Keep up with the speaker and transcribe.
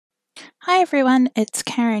Hi everyone, it's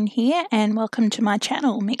Karen here and welcome to my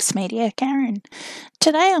channel, Mixed Media Karen.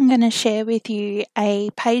 Today I'm going to share with you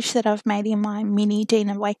a page that I've made in my mini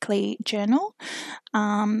Dina Wakley journal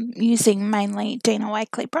using mainly Dina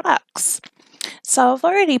Wakley products. So I've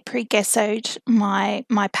already pre-gessoed my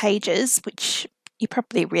pages, which you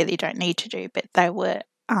probably really don't need to do, but they were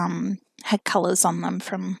had colours on them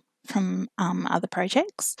from other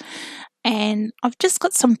projects. And I've just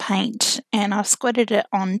got some paint and I've squirted it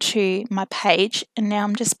onto my page, and now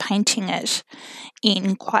I'm just painting it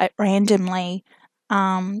in quite randomly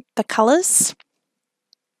the colours,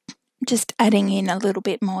 just adding in a little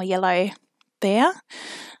bit more yellow there.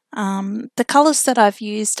 The colours that I've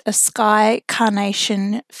used are Sky,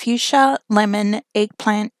 Carnation, Fuchsia, Lemon,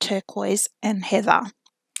 Eggplant, Turquoise and Heather.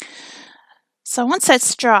 So once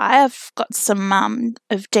that's dry, I've got some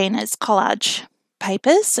of Dina's Collage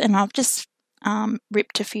papers, and I've just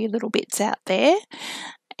ripped a few little bits out there,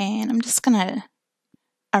 and I'm just going to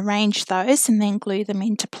arrange those and then glue them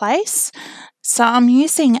into place. So I'm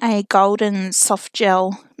using a golden soft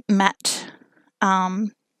gel matte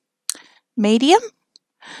medium.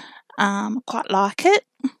 Quite like it.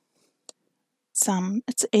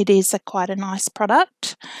 It is quite a nice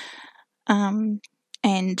product, and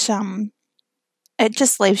it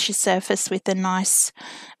just leaves your surface with a nice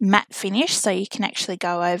matte finish, so you can actually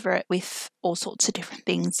go over it with all sorts of different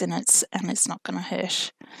things, and it's not going to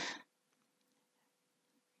hurt.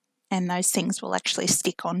 And those things will actually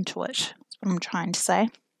stick onto it. That's what I'm trying to say.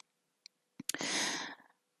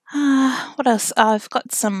 What else? I've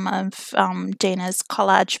got some of Dina's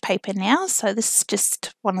Collage paper now. So this is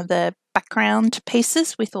just one of the background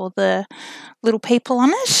pieces with all the little people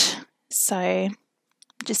on it. So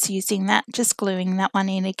just using that, just gluing that one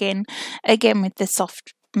in again with the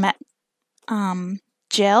soft matte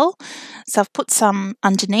gel. So I've put some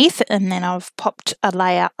underneath, and then I've popped a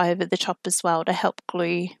layer over the top as well to help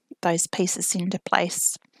glue those pieces into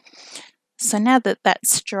place. So now that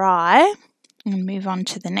that's dry, I'm going to move on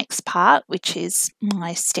to the next part, which is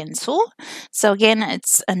my stencil. So again,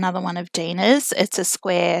 it's another one of Dina's. It's a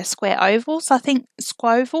square ovals, I think,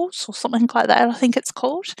 squovals or something like that, I think it's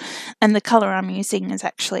called. And the colour I'm using is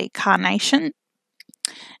actually Carnation.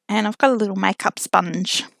 And I've got a little makeup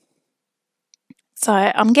sponge. So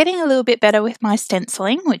I'm getting a little bit better with my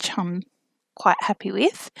stenciling, which I'm quite happy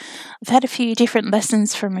with. I've had a few different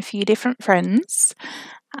lessons from a few different friends.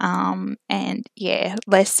 And yeah,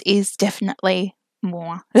 less is definitely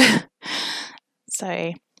more.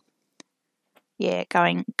 So yeah,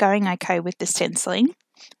 going okay with the stenciling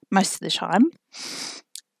most of the time.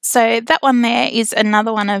 So that one there is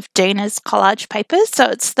another one of Dina's Collage papers. So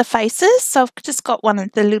it's the faces. So I've just got one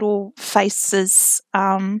of the little faces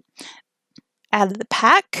out of the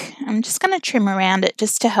pack. I'm just going to trim around it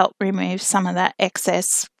just to help remove some of that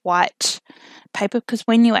excess white paper, because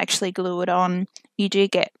when you actually glue it on, you do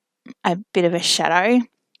get a bit of a shadow,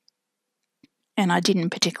 and I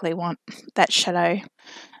didn't particularly want that shadow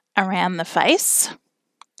around the face.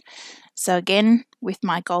 So again, with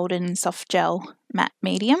my golden soft gel matte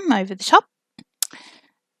medium over the top,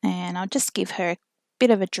 and I'll just give her a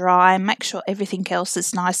bit of a dry, make sure everything else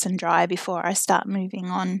is nice and dry before I start moving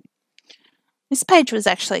on. This page was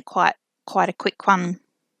actually quite a quick one.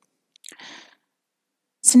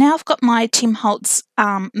 So now I've got my Tim Holtz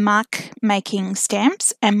mark making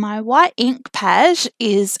stamps, and my white ink pad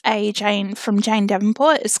is from Jane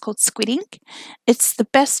Davenport. It's called Squid ink. It's the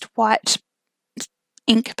best white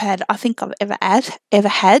ink pad I think I've ever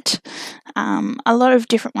had. A lot of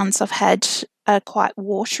different ones I've had are quite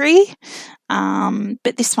watery,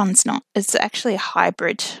 but this one's not. It's actually a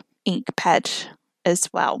hybrid ink pad as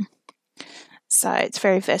well. So it's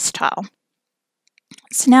very versatile.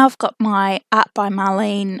 So now I've got my Art by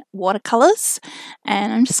Marlene watercolours,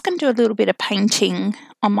 and I'm just going to do a little bit of painting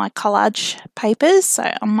on my collage papers, so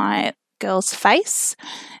on my girl's face.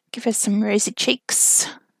 Give her some rosy cheeks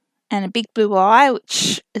and a big blue eye,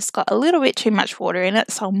 which has got a little bit too much water in it,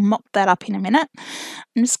 so I'll mop that up in a minute.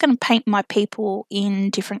 I'm just going to paint my people in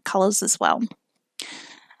different colours as well,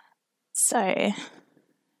 so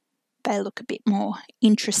they look a bit more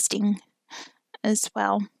interesting as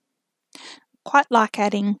well. Quite like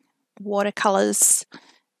adding watercolours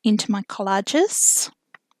into my collages.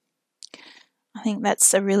 I think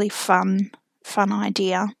that's a really fun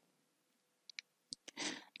idea.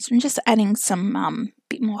 So I'm just adding some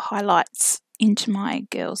bit more highlights into my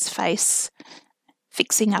girl's face,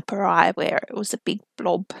 fixing up her eye where it was a big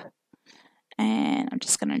blob, and I'm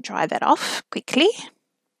just going to dry that off quickly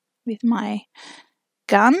with my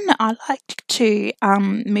gun, I like to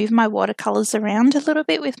move my watercolours around a little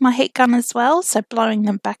bit with my heat gun as well, so blowing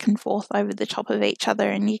them back and forth over the top of each other,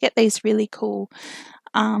 and you get these really cool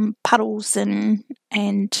puddles and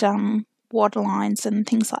water lines and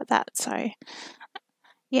things like that. So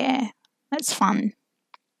yeah, that's fun.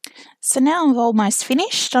 So now I've almost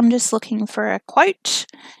finished. I'm just looking for a quote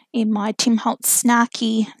in my Tim Holtz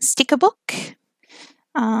Snarky sticker book,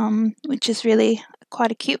 which is really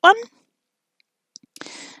quite a cute one.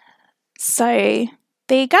 So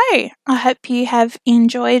there you go. I hope you have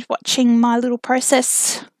enjoyed watching my little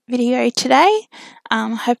process video today.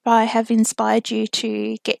 I hope I have inspired you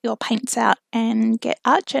to get your paints out and get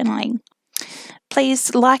art journaling.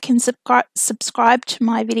 Please like and subscribe to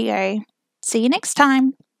my video. See you next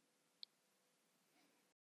time.